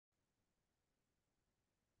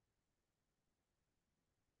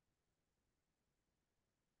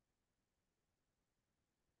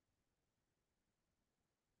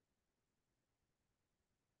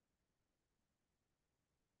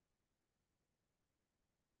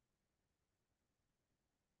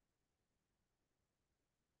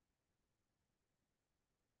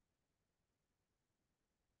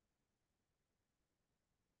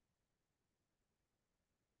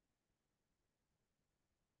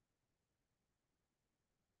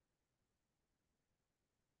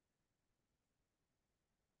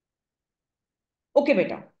Okay,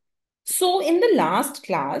 beta. So in the last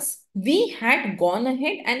class, we had gone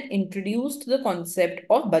ahead and introduced the concept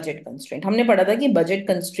of budget constraint. हमने पढ़ा था कि budget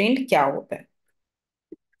constraint क्या होता है.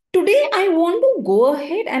 Today, I want to go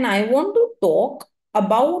ahead and I want to talk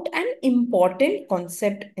about an important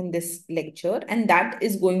concept in this lecture, and that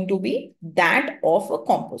is going to be that of a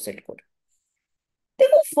composite code.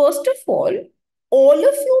 देखो, first of all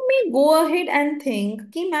of you may go ahead and think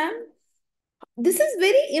कि ma'am, this is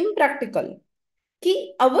very impractical. कि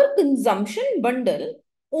our consumption bundle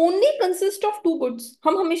only consists of two goods.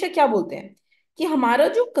 हम हमेशा क्या बोलते हैं कि हमारा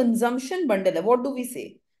जो consumption bundle है, what do we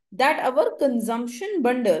say? That our consumption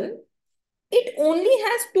bundle, it only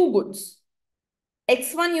has two goods,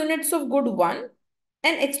 x1 units of good 1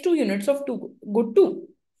 and x2 units of good 2.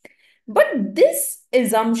 But this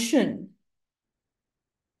assumption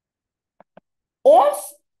of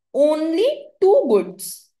only two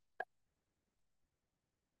goods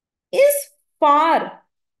is far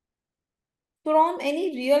from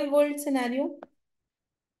any real world scenario.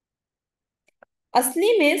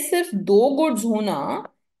 असली में सिर्फ दो goods होना,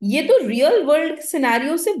 ये तो real world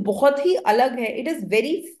scenario से बहुत ही अलग है. It is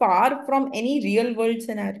very far from any real world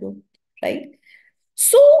scenario, right?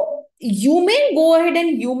 So you may go ahead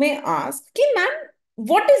and you may ask कि मैम,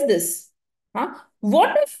 व्हाट इज दिस? हाँ,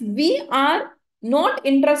 what if we are not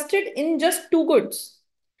interested in just to goods?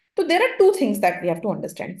 तो there are two things that we have to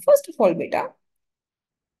understand. First of all बेटा,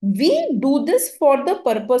 we do this for the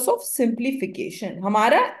purpose of simplification.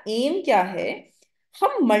 हमारा M क्या है?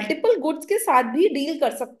 हम multiple goods के साथ भी deal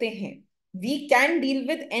कर सकते हैं. We can deal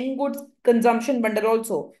with N goods consumption bundle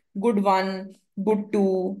also. Good 1, good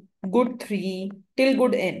 2, good 3 till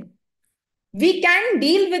good n. We can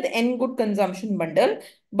deal with n good consumption bundle,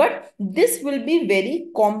 but this will be very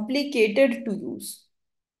complicated to use.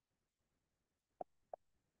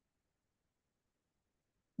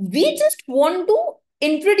 We just want to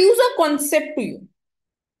introduce a concept to you.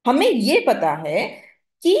 हमें ये पता है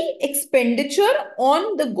कि expenditure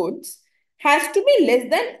on the goods has to be less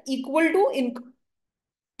than equal to income.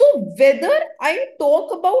 तो whether I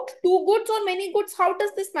talk about to goods और many goods, how does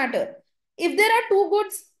this matter? If there are to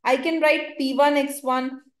goods, I can write P1 x1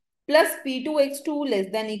 plus P2 x2 less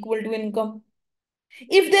than equal to income.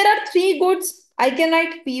 If there are three goods, I can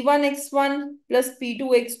write P1 x1 plus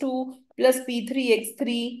P2 x2 plus P3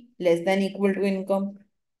 x3 less than equal to income.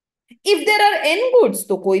 If there are n goods,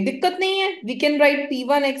 तो कोई दिक्कत नहीं है. We can write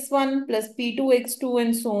P1 x1 plus P2 x2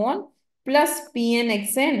 and so on plus Pn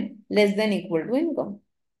xn less than equal to income.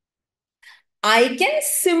 I can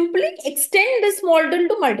simply extend this model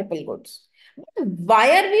to multiple goods. Why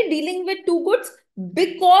are we dealing with two goods?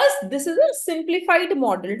 Because this is a simplified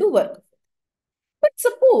model to work with. But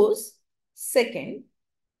suppose, second,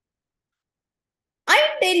 I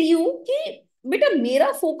tell you कि बेटा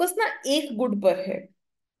मेरा focus ना एक good पर है,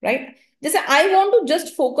 right? जैसे I want to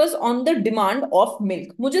just focus on the demand of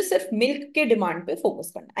milk. मुझे सिर्फ मिल्क के डिमांड पे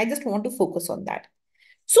फोकस करना. I just want to focus on that.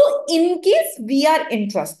 So in case we are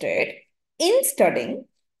interested in studying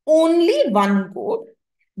only one good,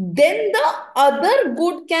 then the other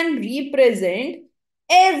good can represent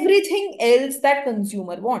everything else that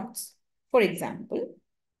consumer wants. For example,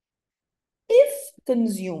 if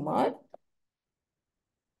consumer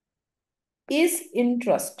is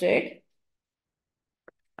interested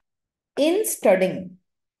in studying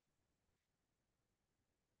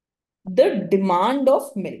the demand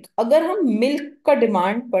of milk, अगर हम milk का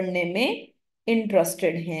demand पढ़ने में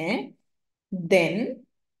interested हैं, then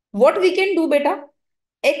what we can do बेटा?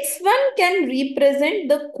 x1 can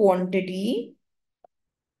represent the quantity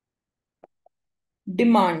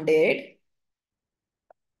demanded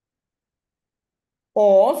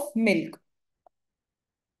of milk.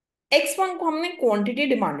 x1 को हमने quantity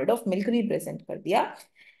demanded of milk represent कर दिया,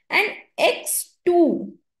 and x2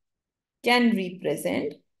 can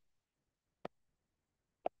represent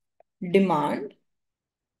demand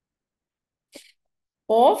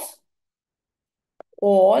of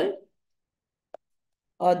all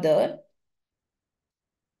other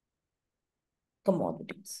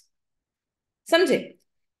commodities. समझे?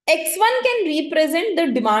 x1 can represent the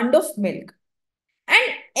demand of milk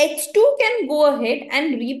and x2 can go ahead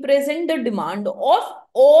and represent the demand of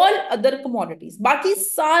all other commodities. बाकी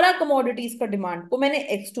सारा commodities का demand को मैंने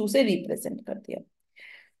x2 से represent कर दिया.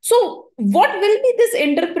 So what will be this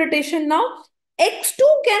interpretation now?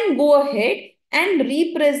 x2 can go ahead and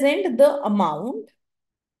represent the amount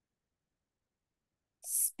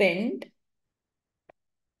spent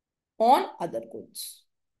on other goods,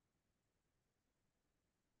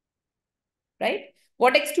 right?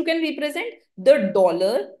 What x2 can represent? The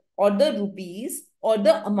dollar or the rupees or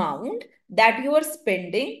the amount that you are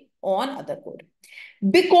spending on other good.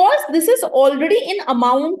 Because this is already in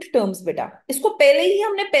amount terms बेटा, इसको पहले ही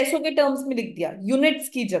हमने पैसों के terms में लिख दिया units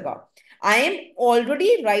की जगह. I am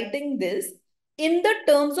already writing this in the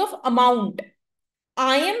terms of amount.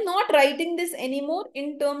 I am not writing this anymore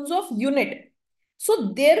in terms of unit.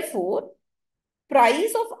 So therefore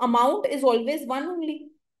price of amount is always one only,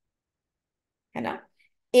 है ना.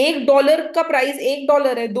 $1 का price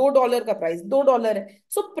 $1 है, $2 का price $2 है.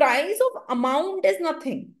 So price of amount is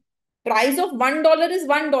nothing. Price of $1 is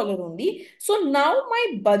 $1 only. So now my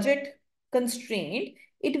budget constraint,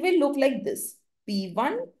 it will look like this.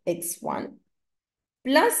 P1 X1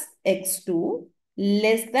 plus X2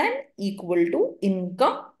 less than equal to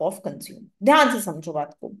income of consumer. ध्यान से समझो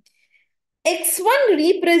बात को. X1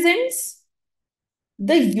 represents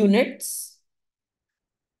the units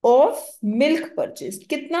of milk purchased.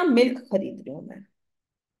 कितना milk खरीद रही हूं मैं.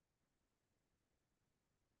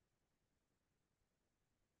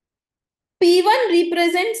 P1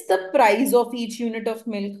 represents the price of each unit of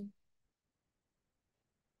milk.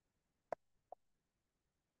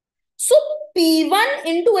 So P1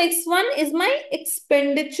 into X1 is my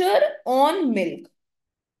expenditure on milk.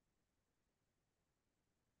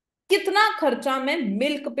 कितना खर्चा मैं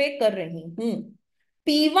मिल्क पे कर रही हूं.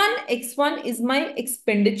 P1 X1 is my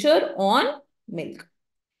expenditure on milk.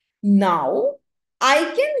 Now I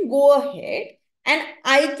can go ahead and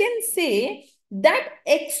I can say that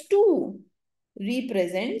X2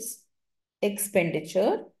 represents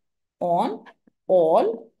expenditure on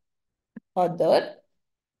all other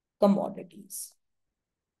commodities.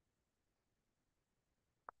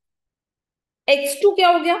 X2 क्या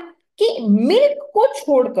हो गया कि मिल्क को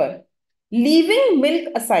छोड़कर, leaving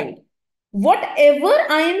milk aside, whatever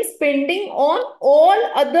I am spending on all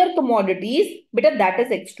other commodities, beta, that is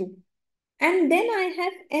X2. And then I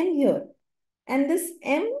have M here. And this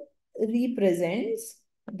M represents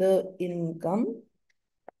the income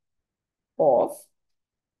of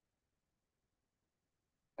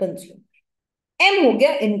consumer. M हो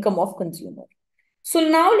गया income of consumer. So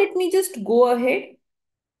now let me just go ahead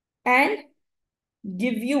and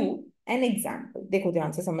give you an example. देखो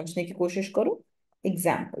ध्यान से समझने की कोशिश करो.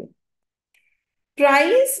 Example.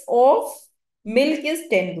 Price of milk is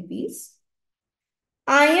 10 rupees.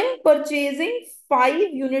 I am purchasing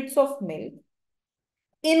 5 units of milk.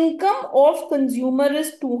 Income of consumer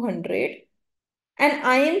is 200. And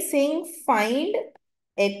I am saying find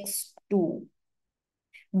X2.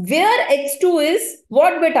 Where X2 is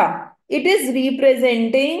what beta? It is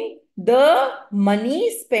representing the money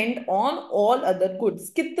spent on all other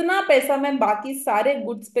goods. कितना पैसा मैं बाकी सारे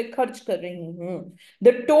goods पे खर्च कर रही हूं.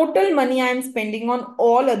 The total money I am spending on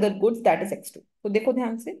all other goods, that is X2. तो देखो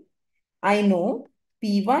ध्यान से. I know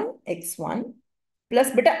P1 X1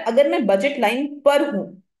 plus बेटा अगर मैं बजट लाइन पर हूं,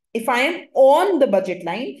 if I am on the budget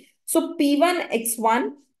line, so P1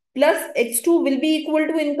 X1 plus X2 will be equal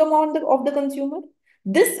to income on of the consumer.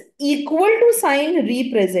 This equal to sign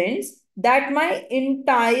represents that my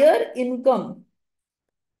entire income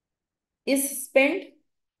is spent,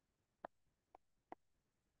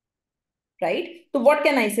 right? So what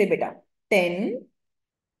can I say beta? 10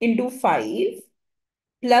 into 5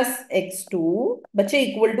 plus X2 बच्चे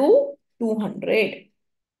equal to 200.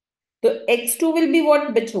 So X2 will be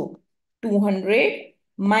what बच्चों? 200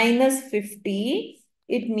 minus 50,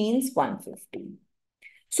 it means 150.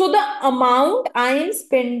 So the amount I am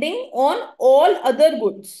spending on all other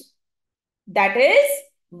goods, that is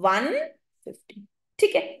 150.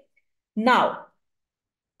 ठीक है. Now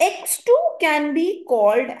X2 can be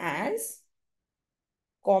called as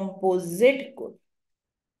composite good.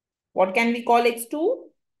 What can we call X2?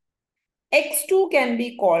 X2 can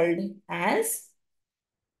be called as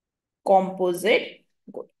composite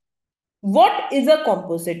good. What is a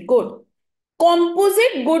composite good?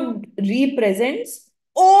 Composite good represents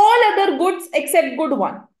all other goods except good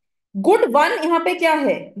one. Good one यहाँ पे क्या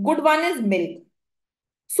है? Good one is milk.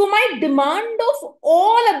 So my demand of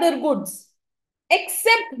all other goods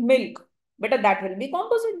except milk, but that will be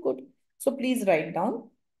composite good. So please write down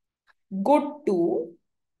good 2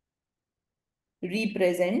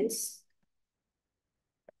 represents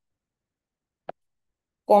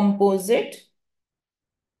composite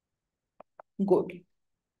good.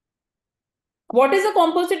 What is a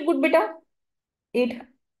composite good beta? It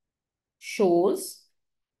shows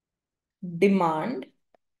demand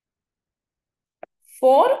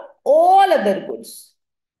for all other goods.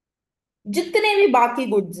 जितने भी बाकी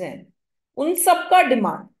goods हैं उन सबका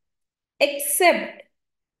demand accept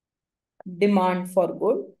demand for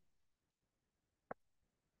good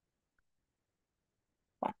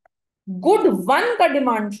good one का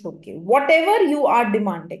demand छोड़ के, what ever you are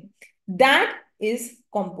demanding, that is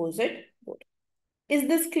composite good. Is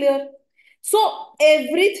this clear? So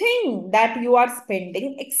everything that you are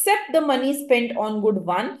spending except the money spent on good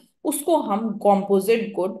one, उसको हम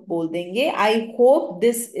composite good बोल देंगे. I hope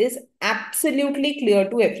this is absolutely clear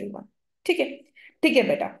to everyone. ठीक है? ठीक है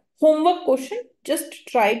बेटा. Homework question. Just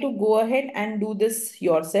try to go ahead and do this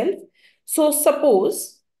yourself. So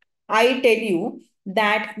suppose I tell you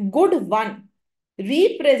that good one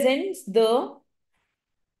represents the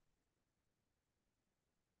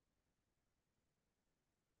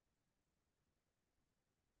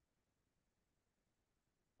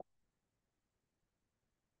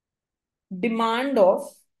demand of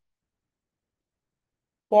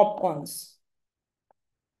popcorns.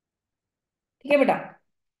 ठीक है बेटा?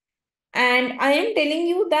 And I am telling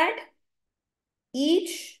you that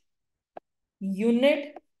each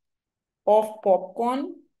unit of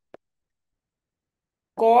popcorn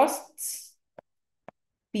costs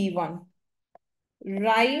P1.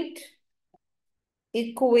 Write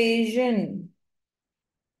equation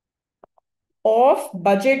of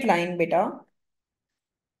budget line beta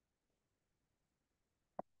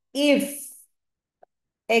if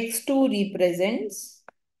X2 represents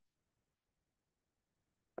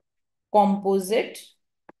composite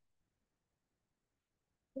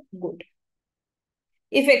good.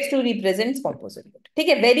 If X2 represents composite good. ठीक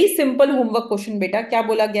है, very simple homework question बेटा. क्या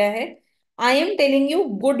बोला गया है? I am telling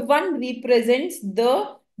you good one represents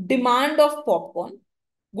the demand of popcorn.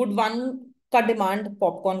 Good one का demand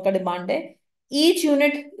popcorn का demand है. Each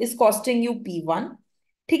unit is costing you P1.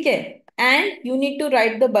 ठीक है, and you need to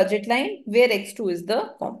write the budget line where X2 is the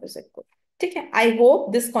composite good. ठीक है, I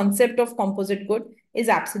hope this concept of composite good is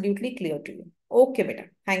absolutely clear to you. Okay बेटा,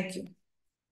 thank you.